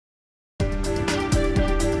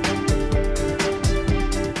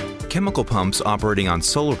Chemical pumps operating on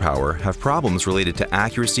solar power have problems related to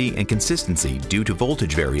accuracy and consistency due to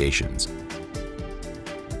voltage variations.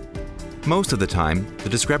 Most of the time, the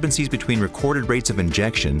discrepancies between recorded rates of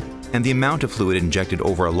injection and the amount of fluid injected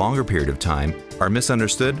over a longer period of time are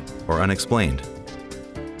misunderstood or unexplained.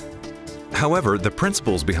 However, the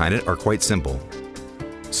principles behind it are quite simple.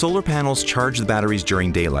 Solar panels charge the batteries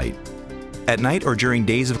during daylight. At night or during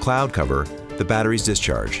days of cloud cover, the batteries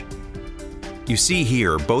discharge. You see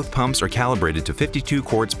here, both pumps are calibrated to 52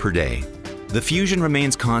 quarts per day. The fusion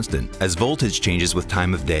remains constant as voltage changes with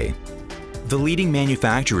time of day. The leading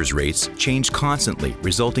manufacturer's rates change constantly,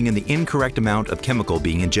 resulting in the incorrect amount of chemical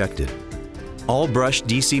being injected. All brush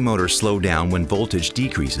DC motors slow down when voltage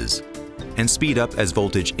decreases and speed up as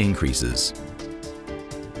voltage increases.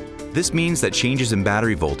 This means that changes in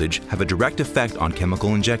battery voltage have a direct effect on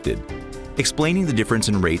chemical injected, explaining the difference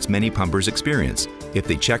in rates many pumpers experience if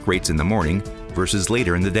they check rates in the morning versus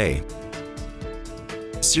later in the day.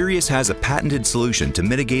 Sirius has a patented solution to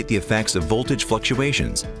mitigate the effects of voltage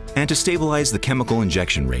fluctuations and to stabilize the chemical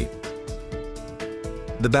injection rate.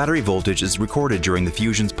 The battery voltage is recorded during the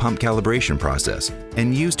Fusion's pump calibration process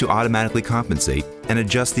and used to automatically compensate and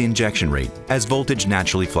adjust the injection rate as voltage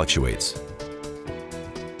naturally fluctuates.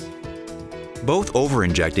 Both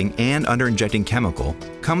over-injecting and under-injecting chemical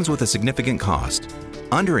comes with a significant cost.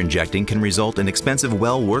 Under-injecting can result in expensive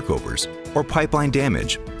well workovers or pipeline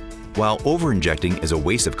damage, while over-injecting is a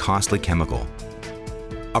waste of costly chemical.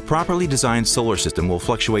 A properly designed solar system will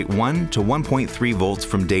fluctuate 1 to 1.3 volts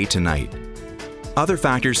from day to night. Other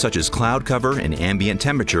factors such as cloud cover and ambient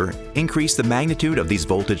temperature increase the magnitude of these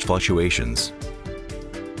voltage fluctuations.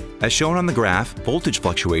 As shown on the graph, voltage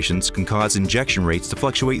fluctuations can cause injection rates to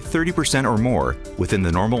fluctuate 30% or more within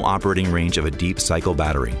the normal operating range of a deep cycle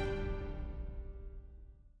battery.